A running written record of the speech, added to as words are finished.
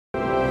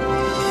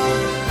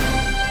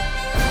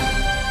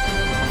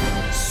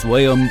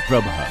Swayam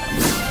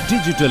Prabha.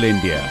 Digital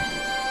India.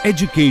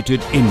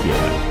 Educated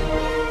India.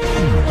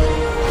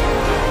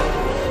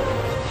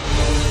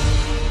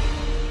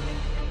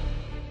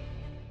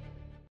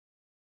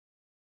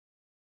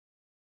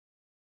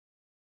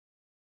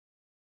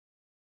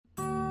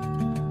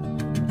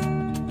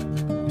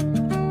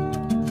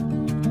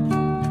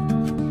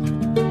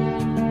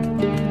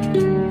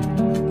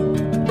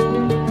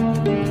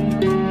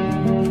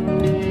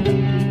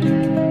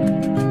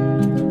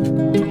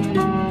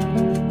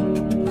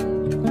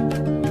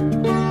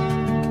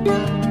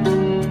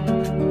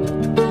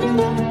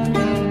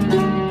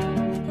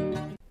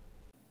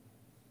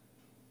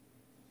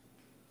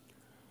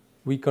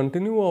 We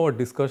continue our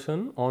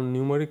discussion on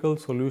numerical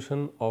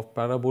solution of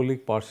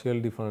parabolic partial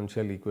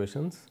differential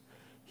equations.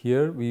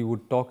 Here we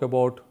would talk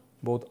about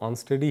both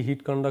unsteady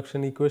heat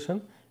conduction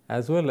equation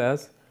as well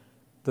as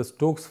the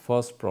Stokes'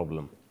 first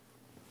problem.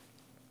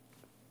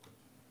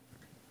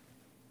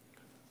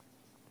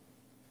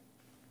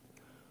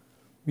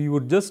 We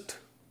would just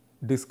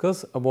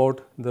discuss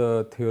about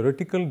the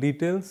theoretical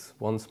details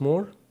once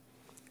more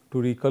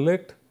to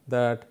recollect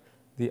that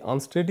the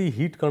unsteady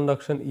heat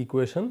conduction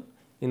equation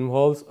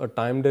involves a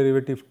time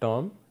derivative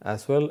term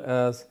as well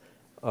as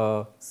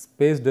a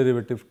space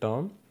derivative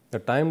term. The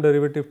time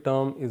derivative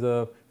term is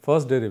a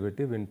first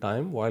derivative in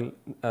time, while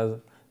as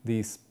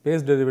the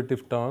space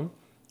derivative term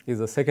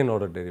is a second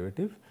order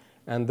derivative,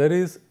 and there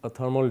is a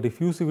thermal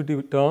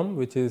diffusivity term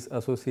which is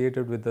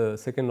associated with the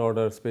second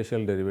order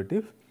spatial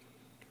derivative,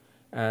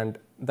 and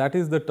that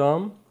is the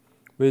term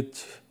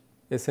which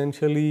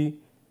essentially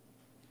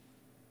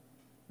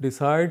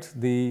decides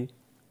the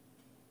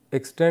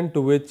extent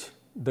to which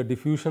the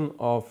diffusion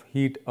of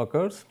heat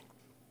occurs.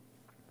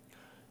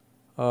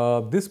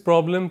 This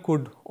problem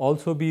could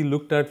also be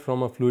looked at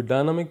from a fluid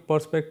dynamic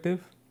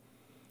perspective,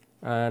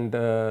 and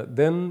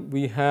then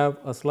we have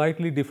a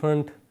slightly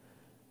different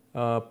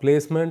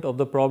placement of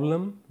the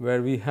problem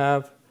where we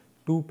have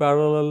two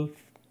parallel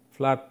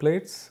flat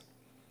plates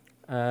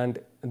and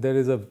there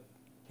is a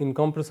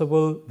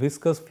incompressible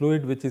viscous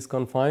fluid which is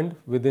confined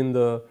within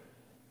the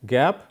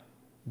gap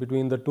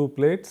between the two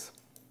plates.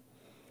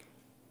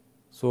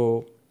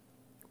 So,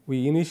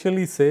 we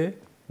initially say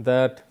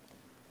that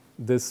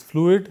this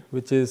fluid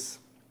which is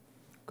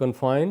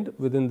confined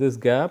within this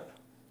gap,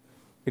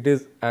 it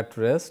is at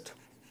rest,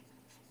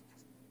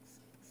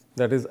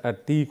 that is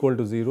at t equal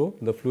to 0,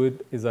 the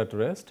fluid is at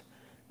rest,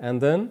 and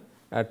then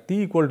at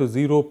t equal to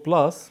 0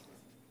 plus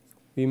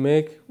we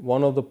make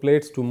one of the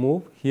plates to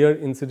move. Here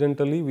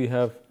incidentally we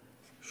have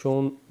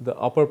shown the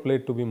upper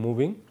plate to be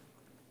moving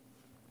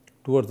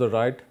towards the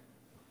right,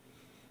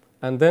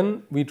 and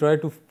then we try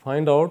to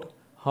find out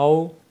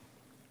how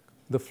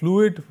the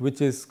fluid which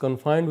is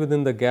confined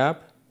within the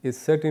gap is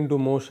set into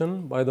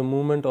motion by the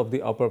movement of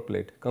the upper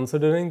plate,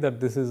 considering that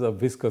this is a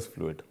viscous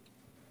fluid.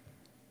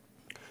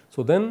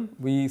 So, then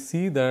we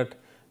see that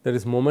there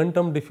is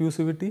momentum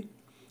diffusivity,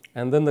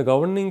 and then the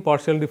governing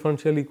partial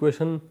differential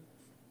equation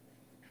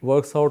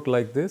works out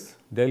like this: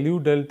 del u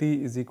del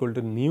t is equal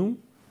to nu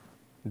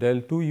del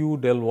 2 u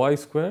del y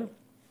square.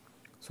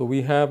 So,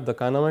 we have the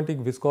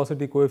kinematic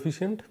viscosity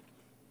coefficient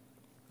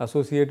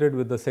associated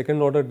with the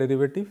second order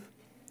derivative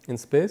in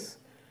space,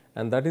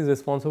 and that is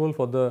responsible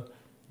for the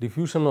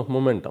diffusion of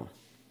momentum.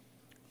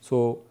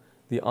 So,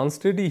 the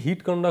unsteady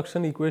heat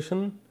conduction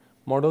equation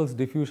models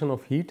diffusion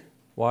of heat,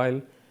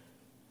 while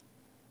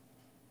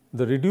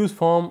the reduced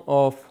form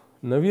of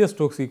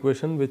Navier-Stokes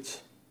equation, which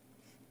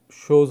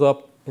shows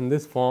up in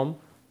this form,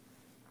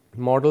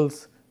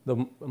 models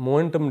the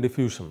momentum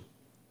diffusion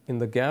in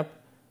the gap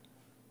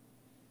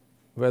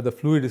where the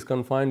fluid is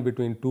confined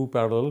between two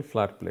parallel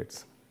flat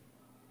plates.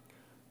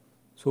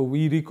 So,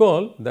 we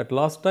recall that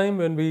last time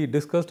when we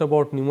discussed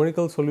about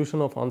numerical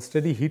solution of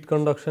unsteady heat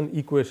conduction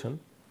equation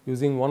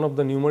using one of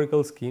the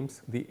numerical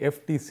schemes, the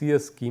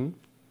FTCS scheme,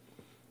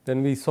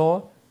 then we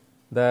saw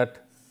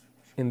that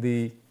in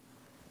the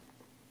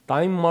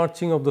time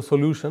marching of the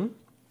solution,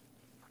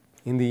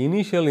 in the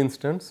initial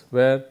instance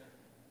where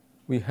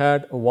we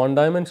had a one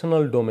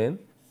dimensional domain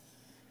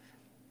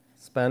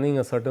spanning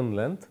a certain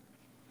length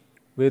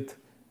with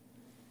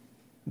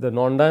the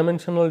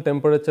non-dimensional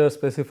temperature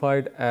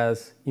specified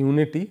as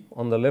unity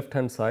on the left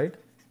hand side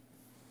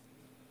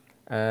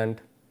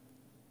and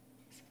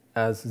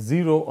as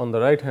 0 on the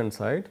right hand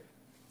side,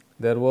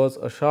 there was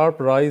a sharp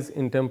rise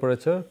in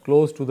temperature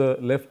close to the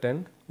left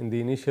end in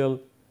the initial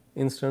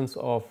instance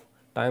of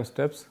time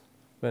steps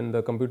when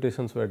the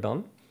computations were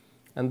done,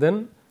 and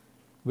then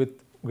with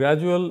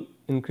gradual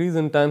increase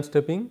in time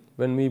stepping,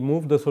 when we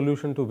moved the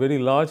solution to very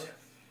large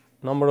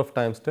number of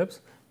time steps,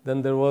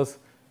 then there was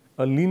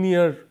a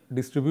linear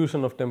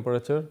distribution of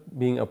temperature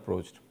being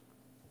approached.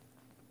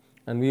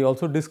 And we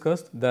also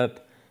discussed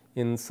that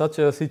in such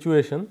a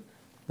situation,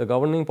 the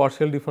governing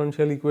partial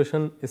differential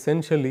equation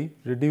essentially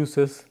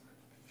reduces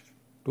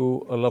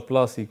to a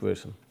Laplace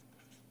equation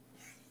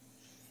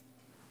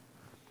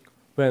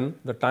when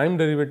the time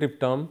derivative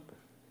term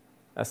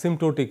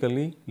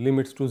asymptotically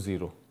limits to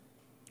 0.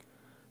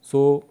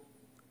 So,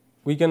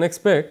 we can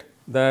expect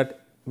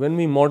that when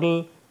we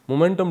model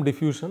momentum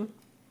diffusion,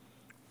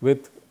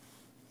 with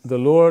the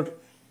lower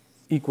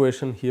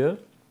equation here,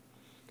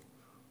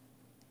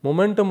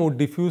 momentum would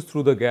diffuse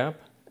through the gap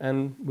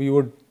and we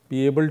would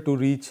be able to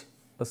reach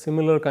a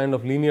similar kind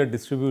of linear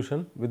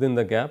distribution within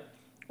the gap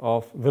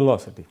of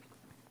velocity.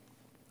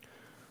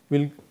 We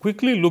will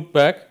quickly look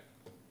back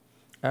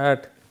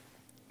at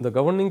the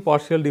governing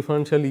partial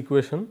differential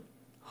equation,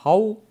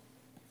 how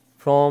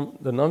from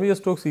the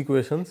Navier-Stokes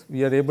equations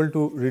we are able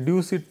to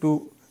reduce it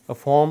to a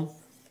form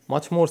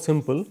much more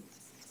simple,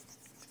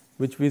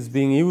 which is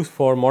being used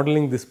for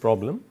modeling this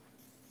problem.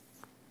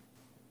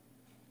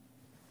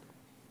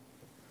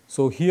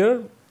 So,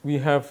 here we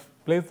have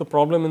placed the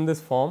problem in this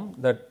form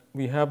that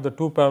we have the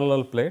two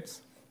parallel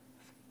plates.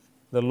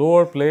 The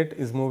lower plate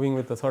is moving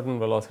with a certain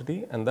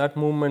velocity and that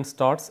movement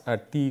starts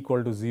at t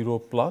equal to 0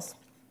 plus.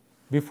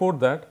 Before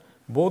that,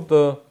 both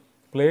the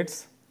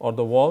plates or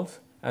the walls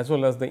as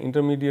well as the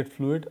intermediate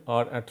fluid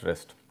are at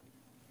rest.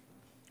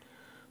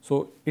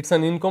 So, it is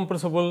an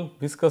incompressible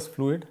viscous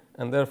fluid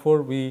and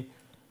therefore, we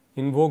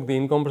invoke the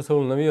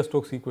incompressible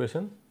Navier-Stokes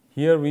equation.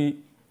 Here we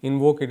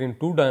invoke it in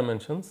 2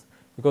 dimensions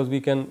because we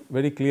can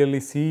very clearly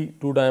see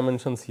 2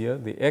 dimensions here,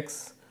 the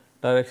x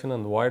direction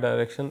and the y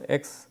direction.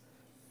 X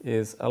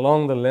is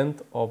along the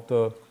length of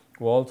the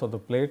walls of the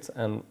plates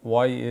and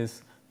y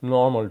is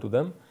normal to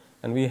them,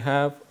 and we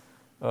have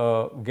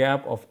a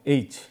gap of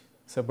h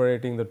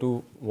separating the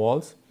 2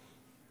 walls,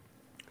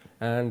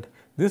 and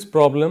this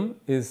problem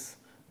is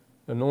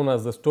known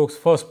as the Stokes'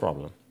 first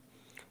problem.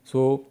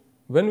 So,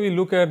 when we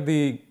look at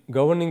the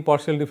governing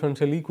partial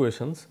differential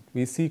equations,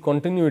 we see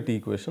continuity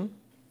equation.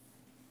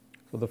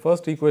 So, the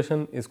first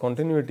equation is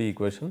continuity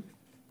equation.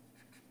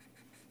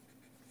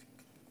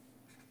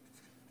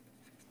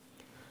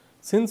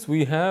 Since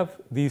we have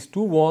these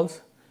 2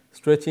 walls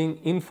stretching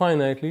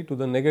infinitely to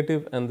the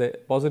negative and the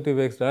positive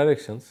x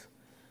directions,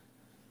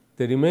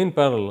 they remain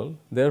parallel.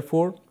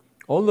 Therefore,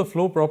 all the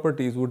flow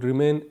properties would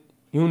remain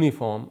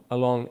uniform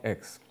along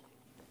x.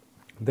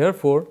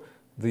 Therefore,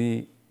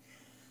 the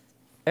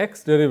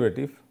x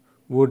derivative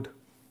would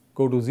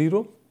go to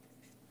 0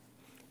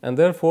 and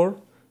therefore,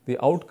 the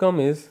outcome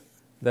is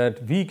that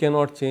v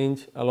cannot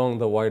change along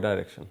the y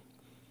direction.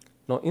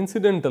 Now,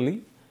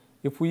 incidentally,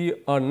 if we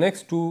are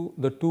next to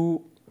the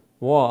 2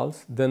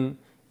 walls, then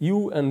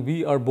u and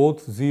v are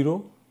both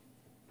 0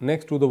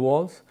 next to the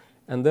walls,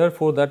 and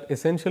therefore, that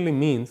essentially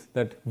means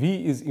that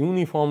v is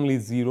uniformly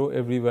 0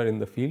 everywhere in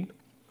the field.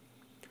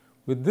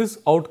 With this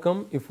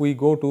outcome, if we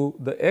go to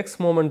the x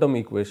momentum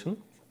equation,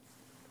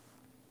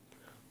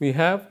 we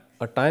have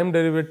a time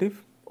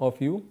derivative of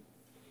u,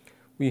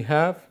 we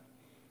have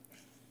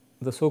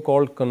the so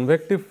called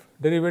convective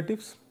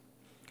derivatives,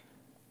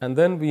 and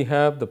then we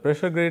have the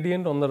pressure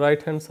gradient on the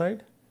right hand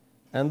side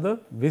and the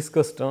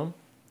viscous term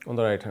on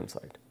the right hand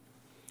side.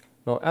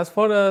 Now, as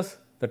far as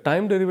the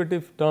time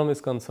derivative term is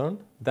concerned,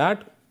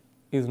 that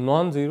is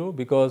non-zero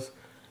because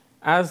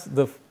as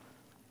the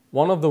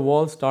one of the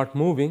walls start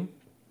moving,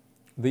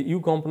 the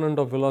u component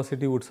of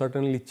velocity would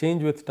certainly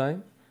change with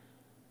time,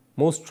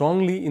 most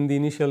strongly in the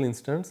initial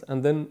instance,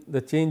 and then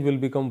the change will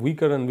become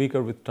weaker and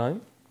weaker with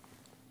time.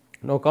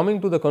 Now, coming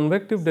to the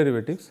convective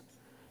derivatives,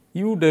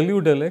 u del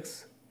u del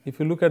x, if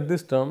you look at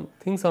this term,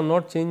 things are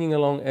not changing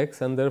along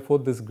x and therefore,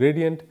 this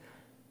gradient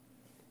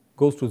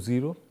goes to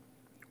 0.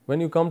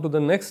 When you come to the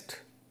next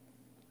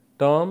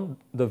term,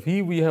 the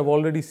v we have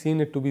already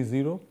seen it to be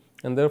 0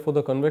 and therefore,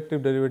 the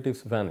convective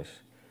derivatives vanish.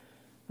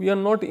 We are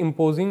not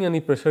imposing any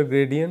pressure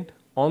gradient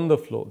on the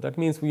flow, that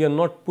means, we are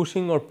not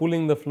pushing or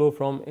pulling the flow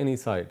from any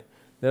side.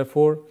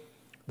 Therefore,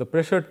 the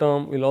pressure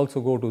term will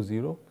also go to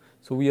 0.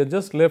 So, we are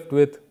just left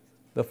with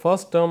the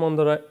first term on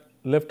the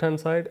left hand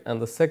side and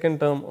the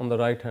second term on the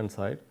right hand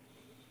side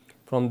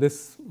from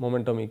this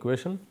momentum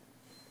equation,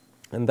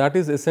 and that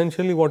is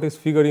essentially what is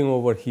figuring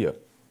over here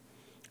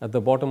at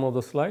the bottom of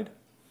the slide.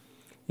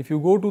 If you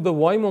go to the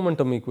y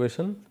momentum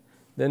equation,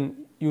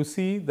 then you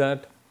see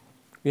that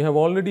we have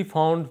already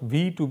found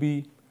v to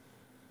be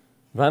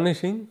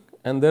vanishing,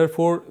 and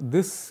therefore,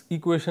 this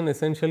equation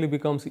essentially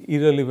becomes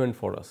irrelevant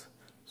for us.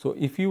 So,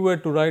 if you were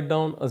to write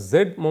down a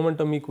z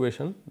momentum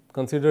equation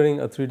considering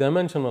a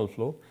 3-dimensional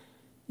flow,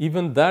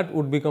 even that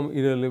would become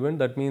irrelevant.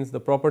 That means, the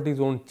properties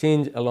will not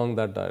change along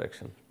that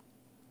direction.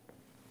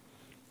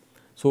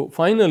 So,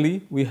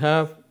 finally, we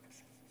have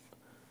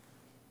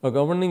a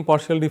governing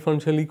partial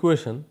differential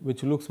equation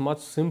which looks much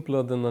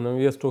simpler than the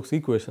Navier-Stokes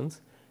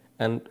equations,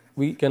 and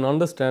we can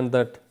understand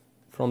that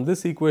from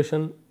this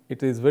equation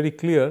it is very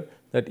clear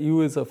that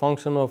u is a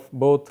function of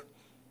both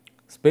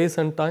space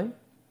and time,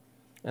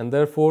 and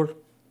therefore,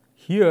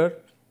 here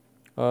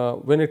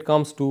when it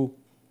comes to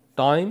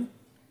time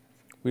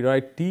we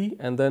write t,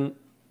 and then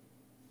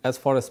as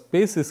far as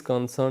space is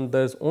concerned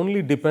there is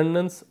only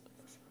dependence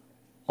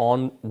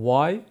on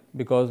y,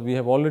 because we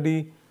have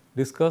already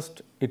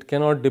discussed it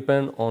cannot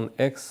depend on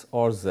x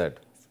or z.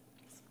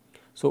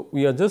 So,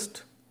 we are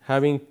just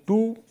having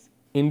 2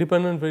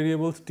 independent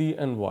variables t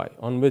and y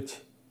on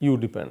which u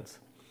depends,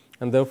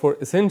 and therefore,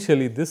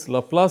 essentially this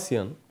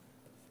Laplacian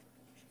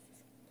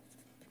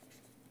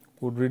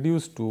would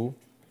reduce to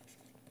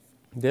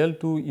del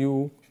 2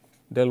 u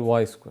del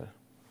y square.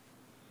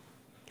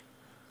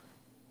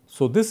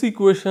 So, this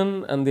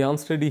equation and the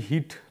unsteady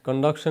heat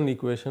conduction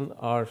equation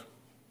are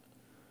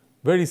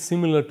very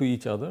similar to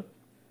each other.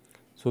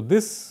 So,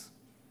 this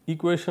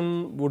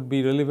equation would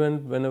be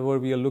relevant whenever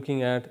we are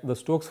looking at the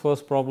Stokes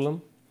first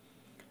problem,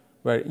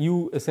 where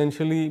u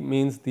essentially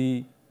means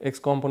the x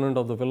component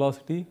of the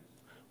velocity,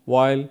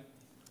 while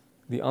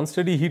the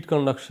unsteady heat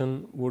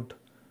conduction would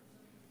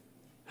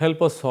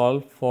help us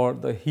solve for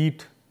the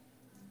heat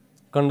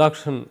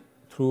conduction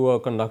through a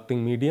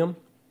conducting medium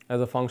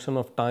as a function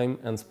of time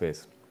and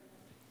space.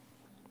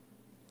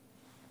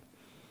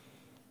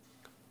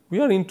 We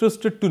are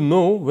interested to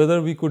know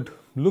whether we could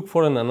look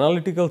for an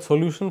analytical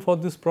solution for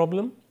this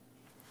problem.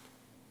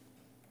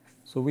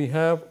 So, we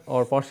have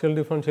our partial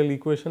differential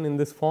equation in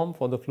this form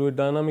for the fluid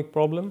dynamic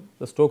problem,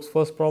 the Stokes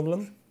first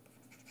problem.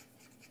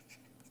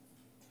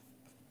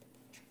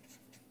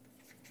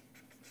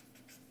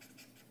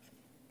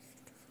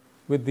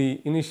 With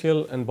the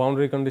initial and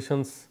boundary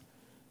conditions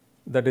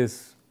that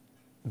is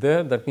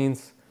there, that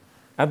means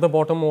at the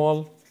bottom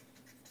wall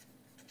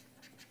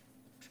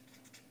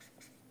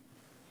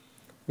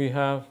we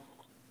have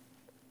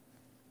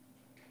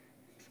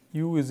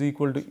u is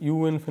equal to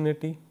u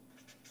infinity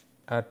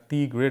at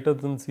t greater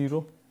than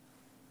 0,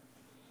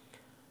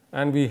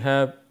 and we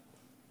have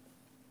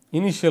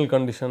initial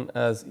condition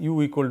as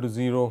u equal to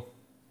 0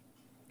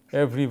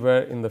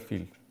 everywhere in the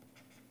field.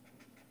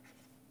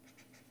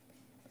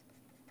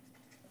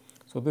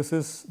 So, this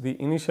is the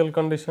initial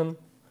condition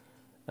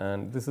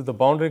and this is the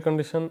boundary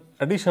condition.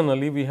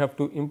 Additionally, we have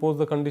to impose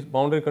the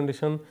boundary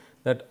condition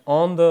that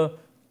on the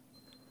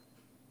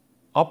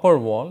upper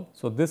wall.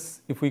 So,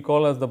 this if we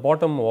call as the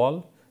bottom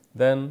wall,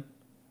 then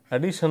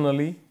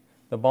additionally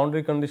the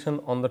boundary condition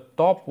on the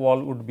top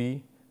wall would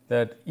be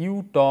that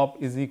u top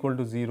is equal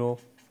to 0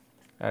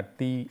 at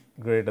t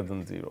greater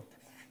than 0.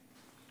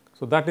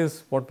 So, that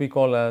is what we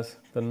call as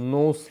the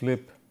no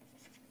slip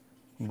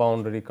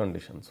boundary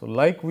condition. So,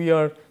 like we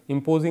are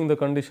imposing the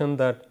condition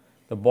that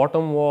the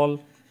bottom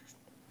wall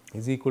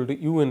is equal to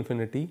u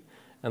infinity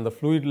and the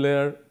fluid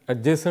layer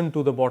adjacent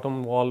to the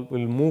bottom wall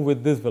will move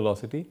with this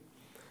velocity.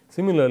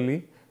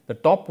 Similarly, the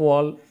top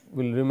wall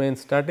will remain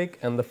static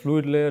and the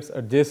fluid layers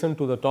adjacent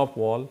to the top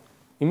wall,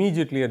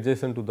 immediately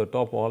adjacent to the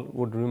top wall,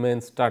 would remain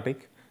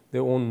static,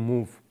 they will not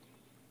move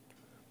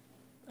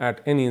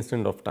at any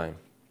instant of time.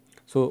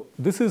 So,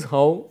 this is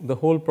how the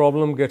whole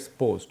problem gets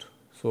posed.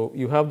 So,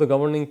 you have the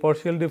governing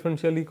partial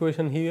differential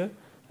equation here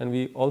and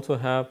we also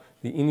have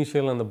the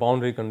initial and the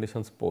boundary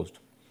conditions posed.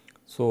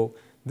 So,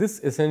 this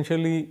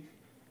essentially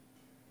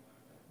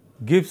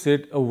gives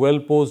it a well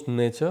posed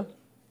nature,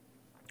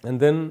 and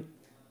then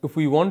if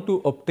we want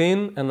to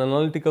obtain an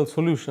analytical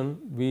solution,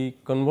 we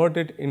convert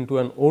it into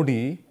an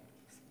ODE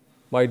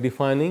by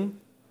defining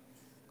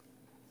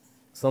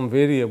some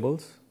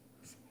variables.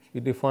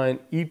 We define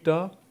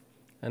eta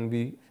and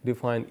we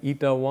define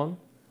eta 1.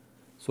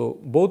 So,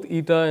 both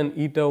eta and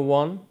eta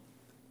 1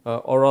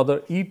 or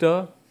rather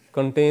eta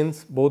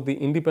contains both the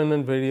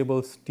independent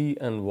variables t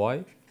and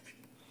y,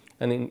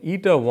 and in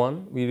eta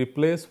 1 we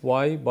replace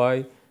y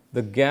by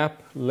the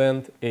gap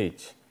length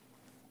h.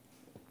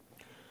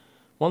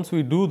 Once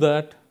we do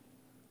that,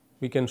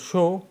 we can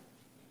show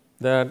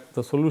that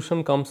the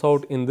solution comes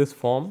out in this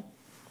form.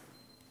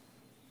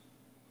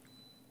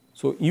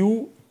 So,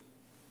 u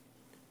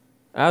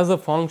as a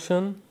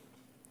function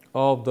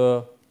of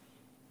the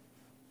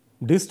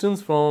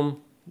distance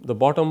from the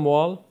bottom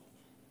wall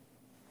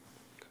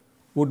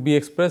would be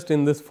expressed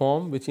in this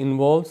form, which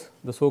involves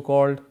the so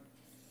called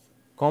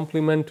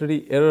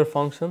complementary error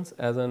functions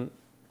as an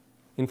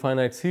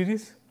infinite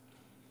series.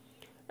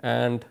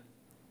 And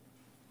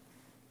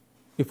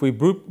if we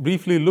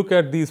briefly look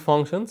at these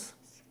functions,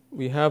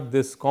 we have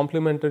this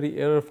complementary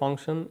error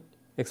function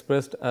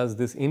expressed as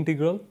this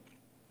integral,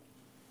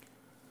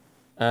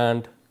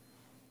 and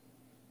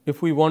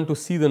if we want to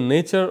see the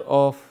nature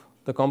of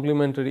the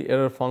complementary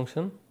error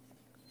function,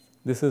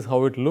 this is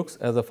how it looks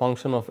as a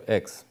function of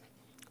x.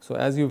 So,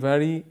 as you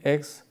vary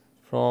x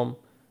from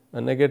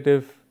a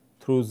negative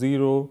through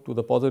 0 to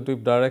the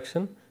positive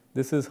direction,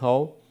 this is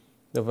how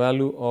the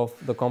value of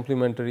the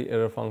complementary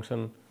error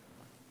function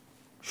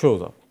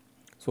shows up.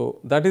 So,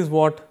 that is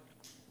what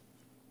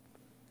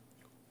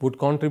would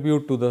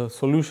contribute to the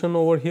solution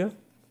over here,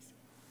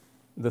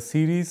 the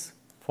series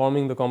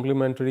forming the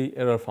complementary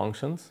error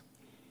functions.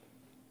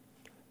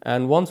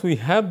 And once we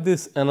have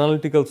this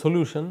analytical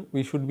solution,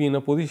 we should be in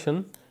a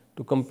position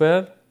to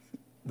compare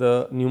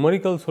the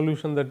numerical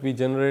solution that we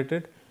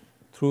generated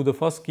through the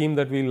first scheme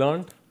that we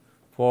learned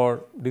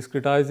for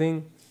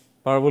discretizing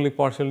parabolic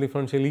partial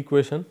differential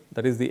equation,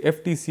 that is the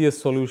FTCS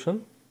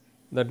solution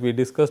that we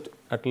discussed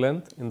at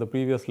length in the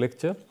previous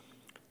lecture.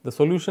 The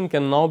solution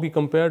can now be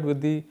compared with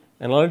the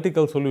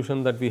analytical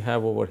solution that we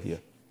have over here,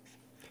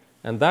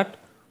 and that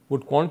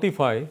would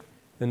quantify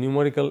the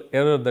numerical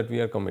error that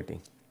we are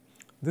committing.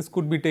 This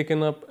could be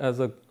taken up as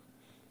a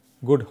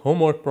good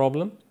homework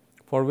problem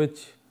for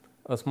which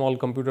a small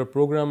computer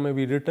program may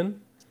be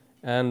written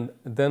and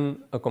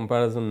then a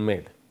comparison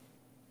made.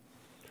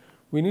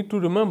 We need to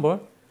remember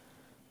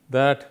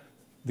that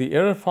the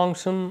error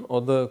function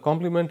or the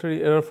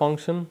complementary error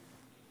function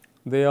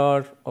They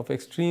are of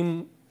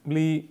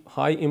extremely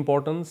high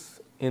importance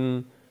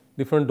in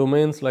different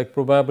domains like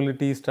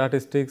probability,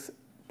 statistics,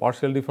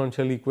 partial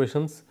differential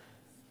equations,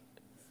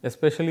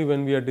 especially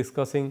when we are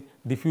discussing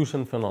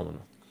diffusion phenomena.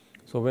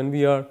 So, when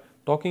we are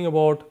talking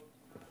about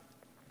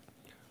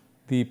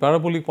the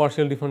parabolic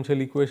partial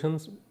differential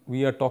equations,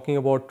 we are talking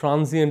about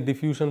transient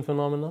diffusion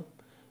phenomena.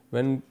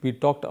 When we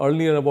talked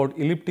earlier about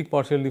elliptic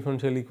partial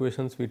differential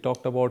equations, we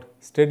talked about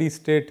steady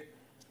state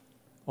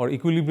or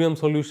equilibrium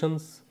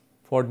solutions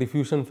for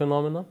diffusion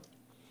phenomena.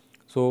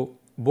 So,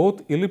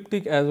 both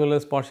elliptic as well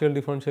as partial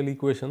differential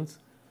equations,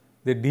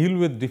 they deal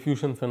with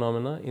diffusion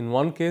phenomena. In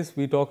one case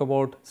we talk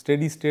about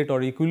steady state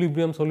or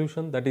equilibrium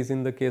solution, that is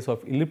in the case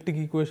of elliptic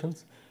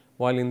equations,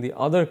 while in the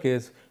other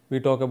case we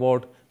talk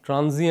about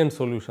transient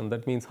solution,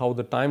 that means how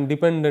the time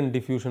dependent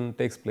diffusion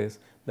takes place,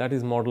 that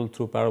is modeled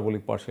through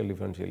parabolic partial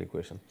differential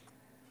equation.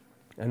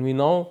 And we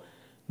now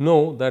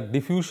know that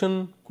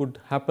diffusion could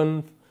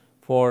happen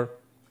for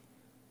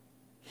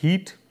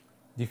heat,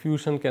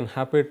 diffusion can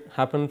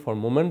happen for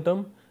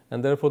momentum,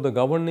 and therefore, the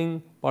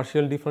governing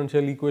partial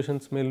differential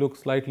equations may look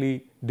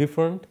slightly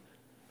different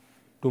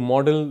to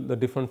model the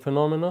different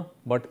phenomena,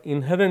 but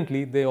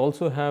inherently they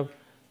also have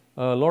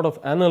a lot of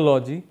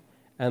analogy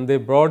and they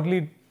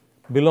broadly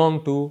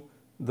belong to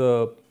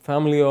the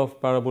family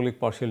of parabolic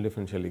partial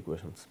differential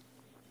equations.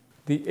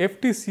 The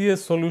FTCS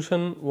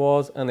solution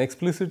was an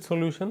explicit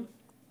solution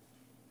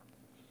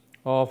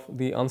of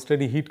the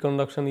unsteady heat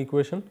conduction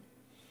equation.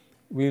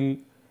 We will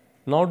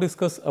now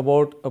discuss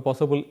about a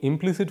possible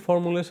implicit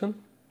formulation.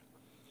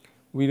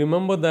 We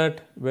remember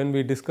that when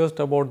we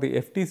discussed about the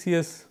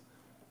FTCS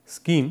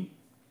scheme,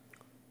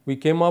 we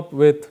came up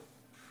with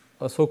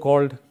a so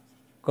called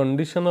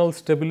conditional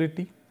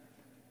stability.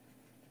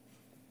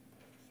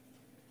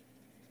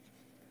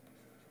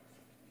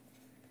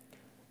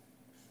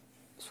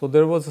 So,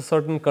 there was a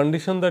certain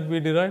condition that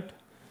we derived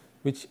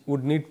which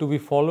would need to be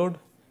followed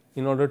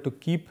in order to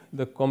keep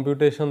the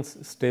computations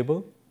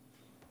stable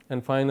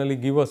and finally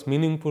give us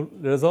meaningful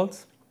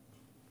results.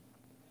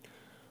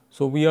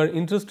 So, we are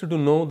interested to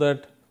know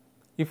that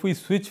if we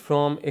switch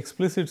from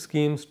explicit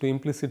schemes to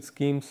implicit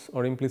schemes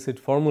or implicit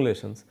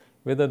formulations,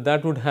 whether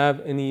that would have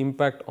any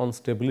impact on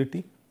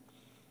stability.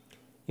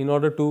 In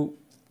order to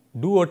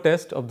do a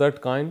test of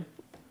that kind,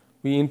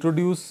 we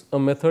introduce a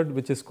method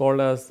which is called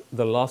as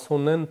the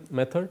Lassonen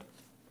method.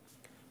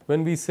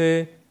 When we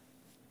say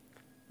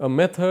a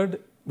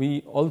method,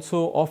 we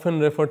also often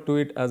refer to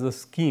it as a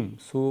scheme.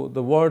 So,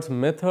 the words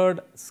method,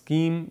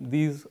 scheme,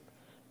 these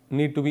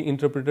need to be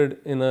interpreted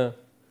in a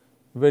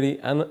very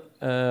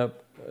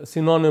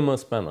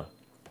synonymous manner.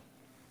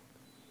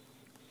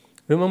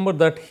 Remember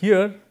that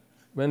here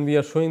when we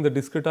are showing the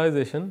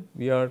discretization,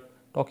 we are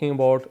talking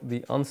about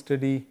the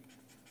unsteady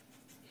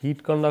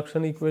heat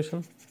conduction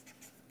equation.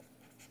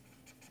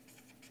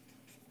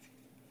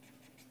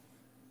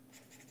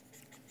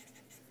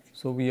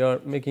 So, we are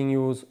making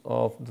use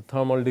of the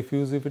thermal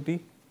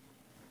diffusivity.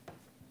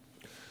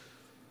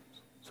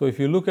 So, if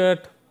you look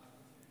at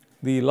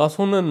the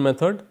Lassonen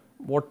method,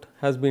 what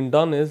has been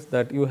done is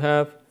that you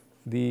have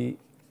the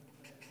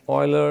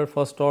Euler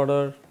first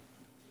order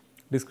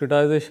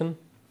discretization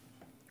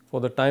for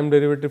the time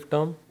derivative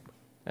term,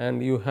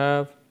 and you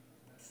have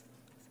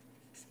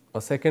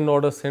a second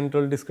order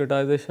central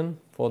discretization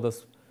for the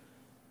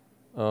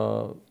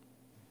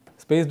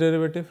space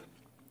derivative.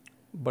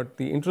 But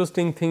the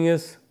interesting thing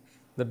is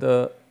that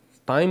the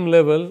time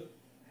level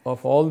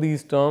of all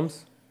these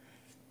terms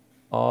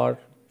are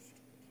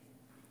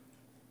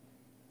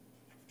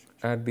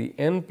at the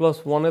n plus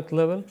 1th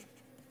level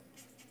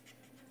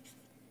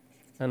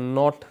and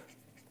not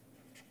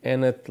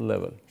nth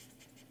level.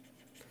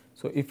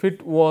 So, if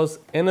it was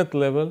nth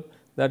level,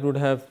 that would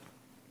have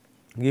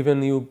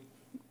given you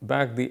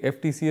back the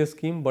FTCS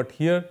scheme, but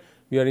here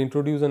we are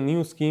introducing a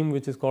new scheme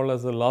which is called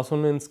as the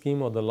Lassonen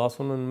scheme or the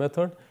Lassonen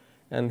method,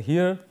 and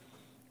here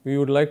we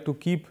would like to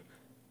keep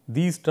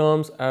these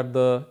terms at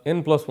the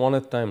n plus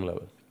 1th time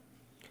level.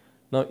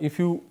 Now, if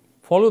you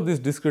follow this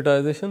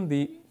discretization,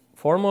 the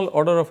formal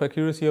order of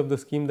accuracy of the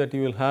scheme that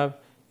you will have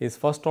is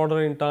first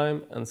order in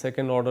time and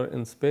second order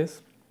in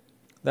space.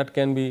 That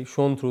can be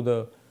shown through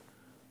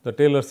the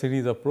Taylor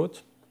series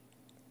approach.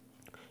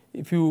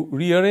 If you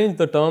rearrange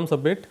the terms a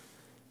bit,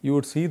 you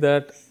would see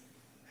that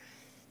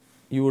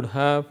you would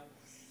have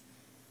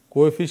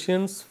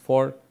coefficients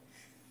for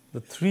the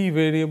 3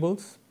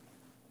 variables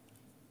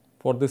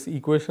for this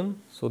equation.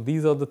 So,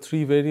 these are the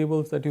 3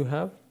 variables that you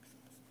have,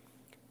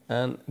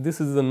 and this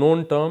is the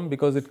known term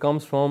because it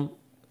comes from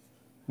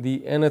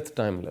the nth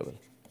time level.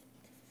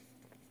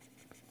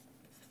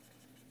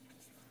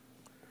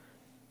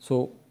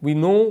 So, we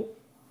know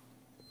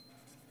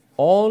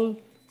all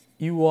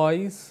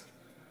ui's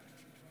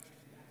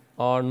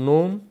are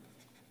known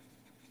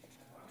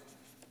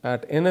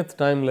at nth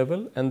time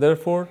level, and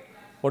therefore,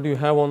 what you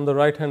have on the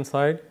right hand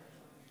side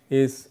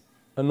is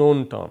a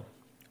known term,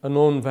 a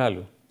known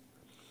value,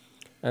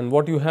 and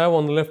what you have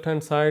on the left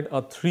hand side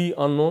are 3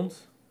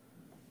 unknowns,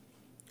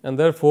 and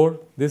therefore,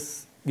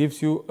 this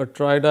gives you a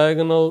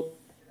tridiagonal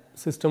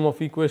system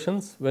of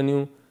equations when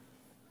you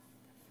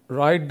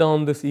write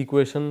down this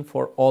equation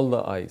for all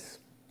the i's.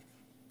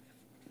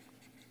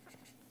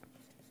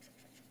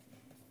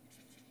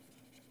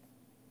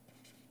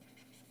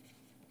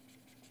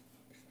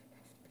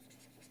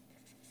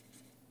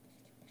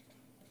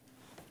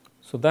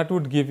 So, that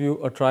would give you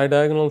a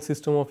tridiagonal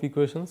system of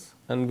equations,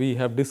 and we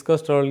have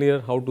discussed earlier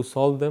how to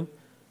solve them.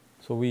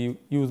 So, we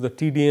use the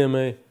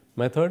TDMA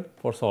method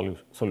for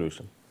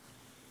solution.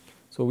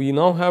 So, we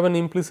now have an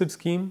implicit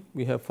scheme.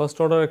 We have first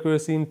order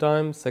accuracy in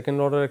time, second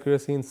order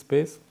accuracy in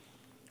space,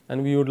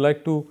 and we would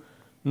like to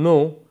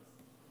know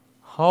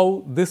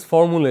how this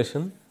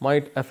formulation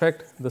might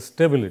affect the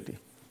stability.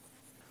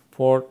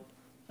 For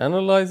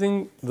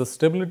analyzing the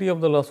stability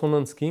of the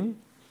Lassonnan scheme,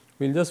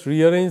 we will just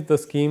rearrange the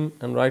scheme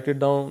and write it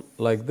down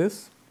like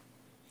this.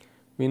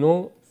 We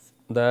know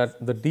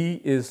that the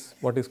d is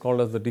what is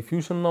called as the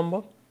diffusion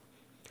number,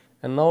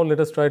 and now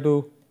let us try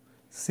to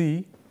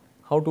see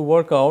how to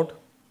work out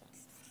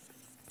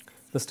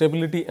the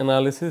stability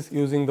analysis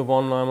using the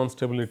von Neumann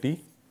stability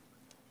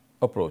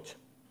approach.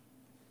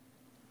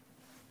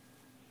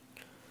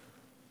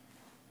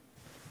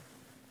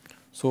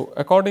 So,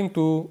 according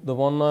to the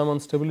von Neumann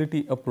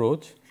stability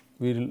approach,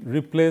 we will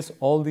replace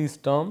all these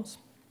terms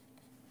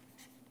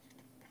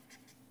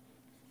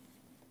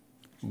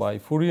by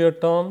Fourier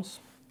terms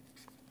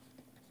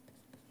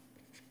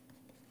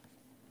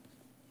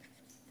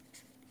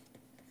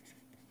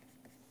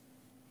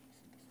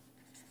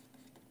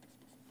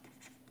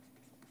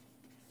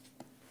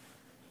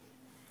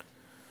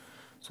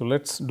So,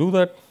 let us do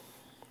that.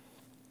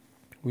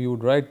 We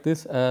would write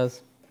this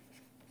as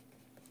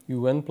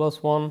un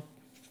plus 1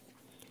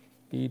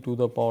 e to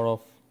the power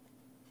of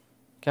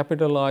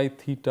capital I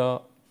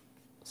theta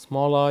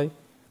small I,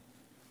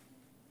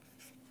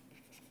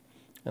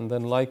 and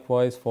then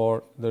likewise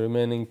for the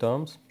remaining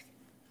terms.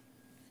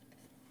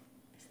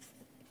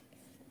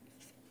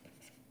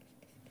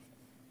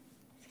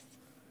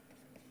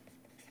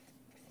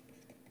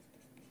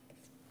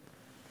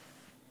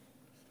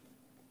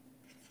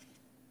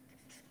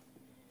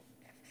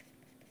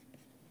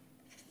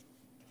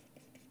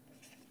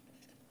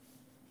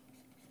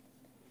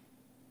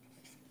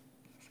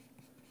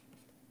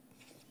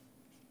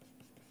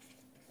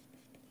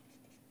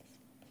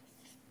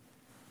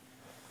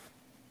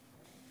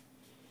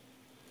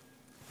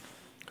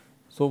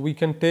 So, we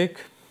can take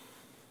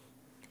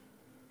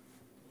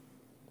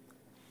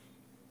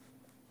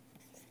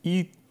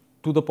e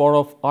to the power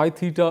of I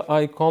theta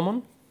I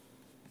common.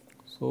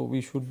 So,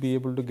 we should be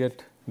able to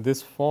get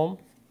this form.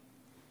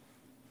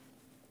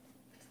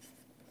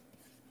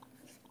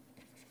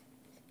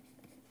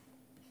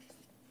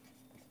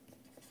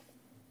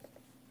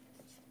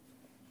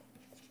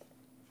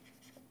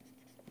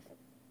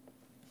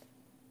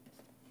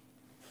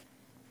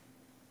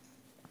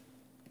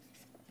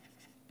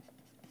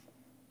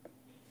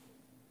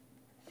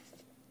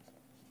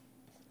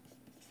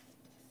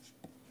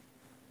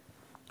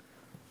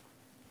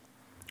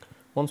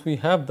 Once we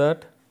have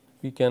that,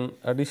 we can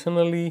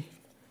additionally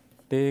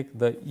take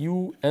the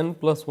un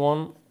plus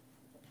 1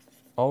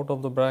 out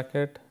of the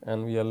bracket,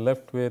 and we are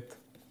left with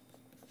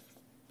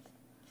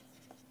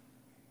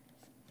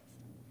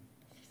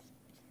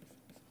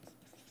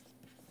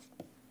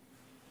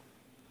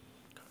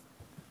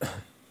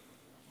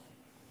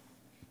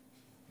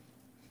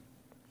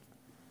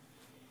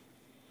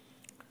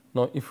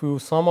now if you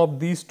sum up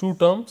these two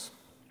terms,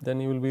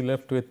 then you will be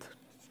left with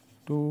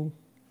 2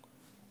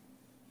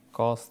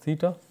 cos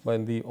theta by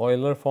the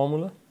Euler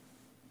formula.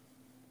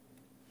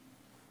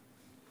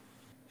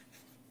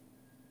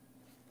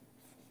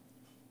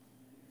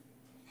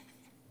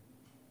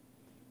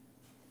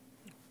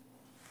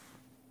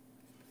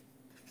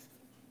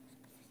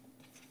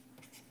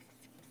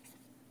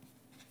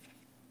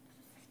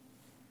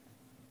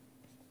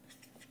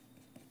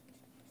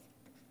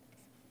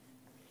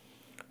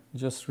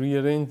 Just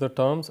rearrange the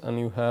terms and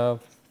you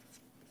have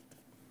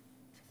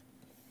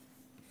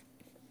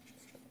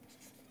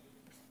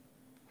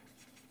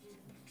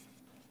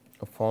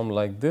a form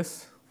like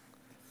this.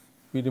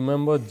 We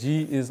remember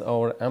G is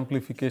our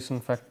amplification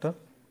factor.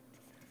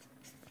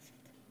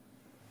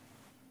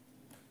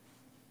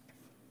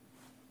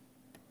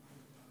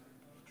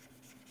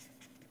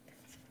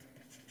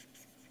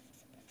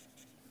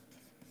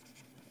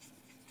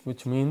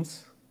 Which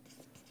means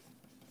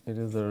it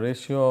is the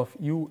ratio of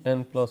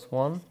un plus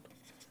 1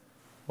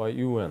 by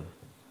un.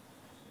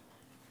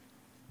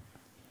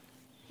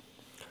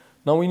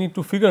 Now, we need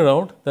to figure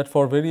out that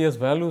for various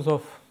values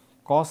of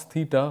cos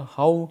theta,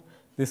 how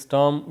this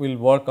term will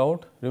work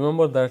out.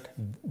 Remember that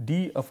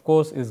d of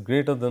course is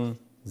greater than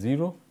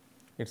 0,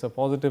 it is a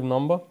positive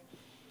number.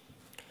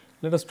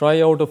 Let us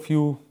try out a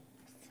few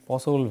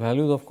possible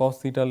values of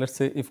cos theta. Let us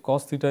say if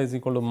cos theta is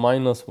equal to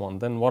minus 1,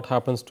 then what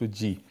happens to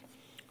g?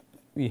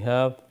 We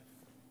have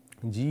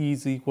g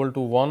is equal to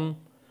 1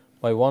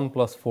 by 1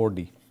 plus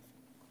 4d,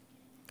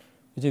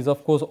 which is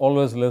of course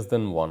always less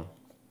than 1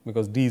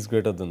 because d is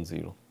greater than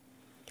 0.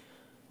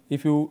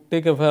 If you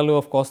take a value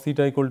of cos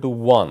theta equal to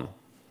 1,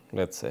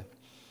 let us say,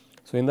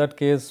 so in that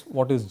case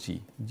what is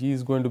g? G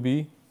is going to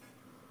be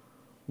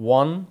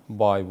 1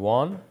 by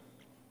 1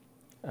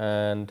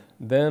 and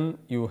then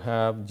you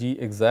have g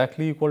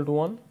exactly equal to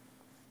 1.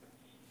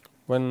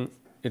 When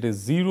it is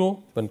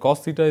 0, when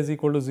cos theta is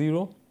equal to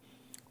 0,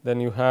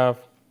 then you have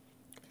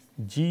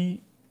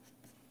g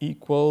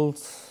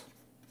equals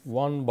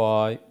 1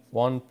 by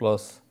 1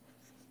 plus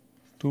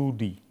 2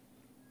 d,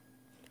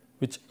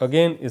 which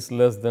again is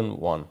less than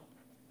 1,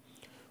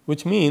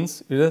 which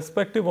means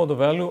irrespective of the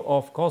value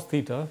of cos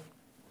theta,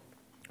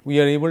 we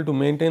are able to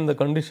maintain the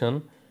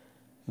condition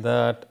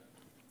that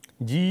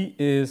g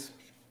is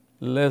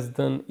less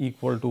than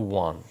equal to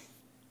 1,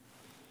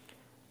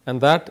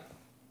 and that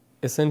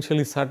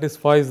essentially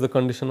satisfies the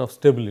condition of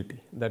stability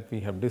that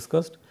we have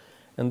discussed,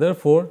 and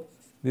therefore,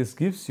 this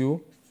gives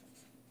you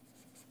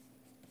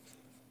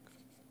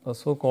a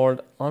so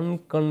called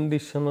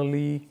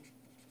unconditionally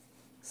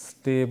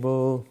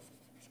stable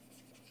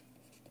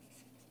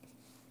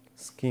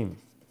scheme,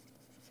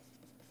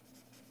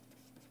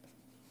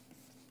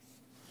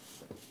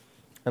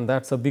 and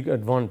that is a big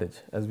advantage,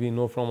 as we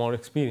know from our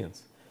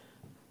experience,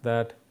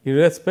 that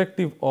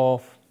irrespective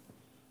of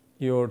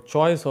your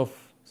choice of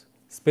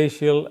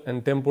spatial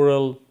and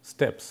temporal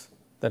steps,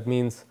 that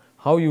means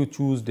how you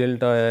choose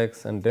delta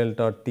x and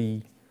delta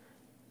t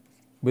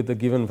with the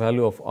given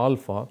value of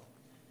alpha,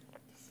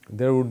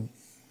 there would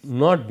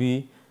not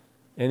be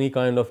any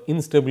kind of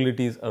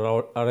instabilities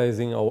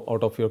arising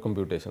out of your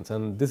computations,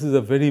 and this is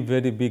a very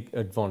big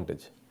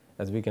advantage,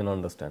 as we can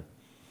understand.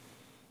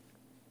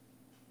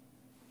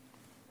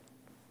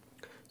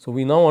 So,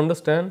 we now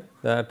understand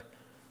that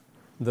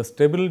the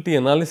stability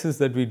analysis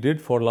that we did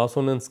for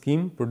Larson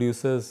scheme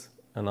produces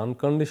an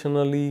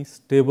unconditionally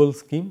stable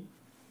scheme.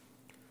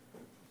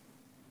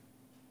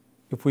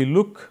 If we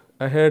look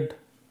ahead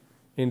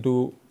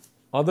into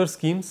other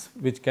schemes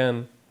which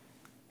can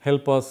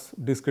help us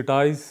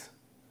discretize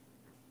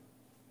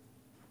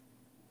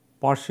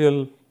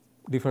partial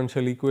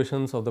differential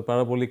equations of the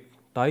parabolic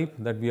type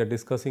that we are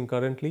discussing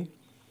currently,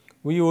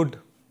 we would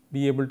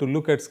be able to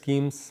look at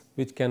schemes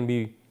which can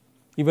be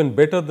even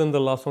better than the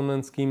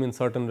Larson scheme in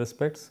certain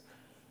respects.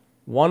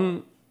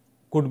 One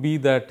could be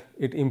that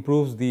it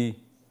improves the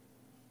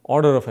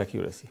order of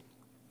accuracy.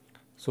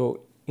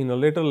 So, in a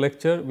later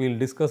lecture we will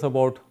discuss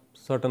about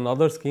certain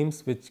other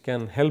schemes which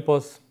can help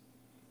us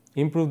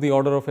improve the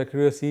order of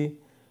accuracy,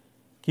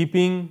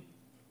 keeping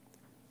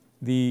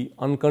the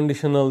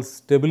unconditional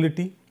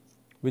stability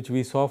which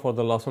we saw for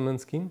the Larson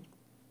scheme.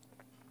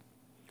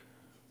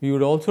 We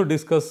would also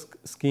discuss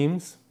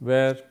schemes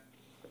where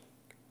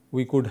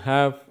we could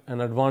have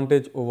an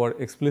advantage over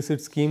explicit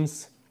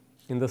schemes,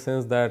 in the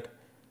sense that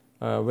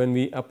when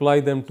we apply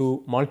them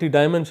to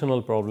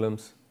multidimensional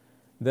problems,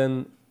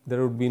 then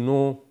there would be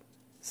no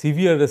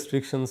severe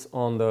restrictions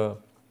on the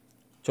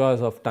choice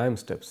of time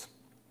steps.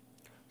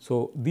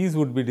 So, these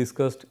would be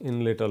discussed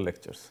in later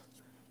lectures.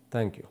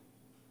 Thank you.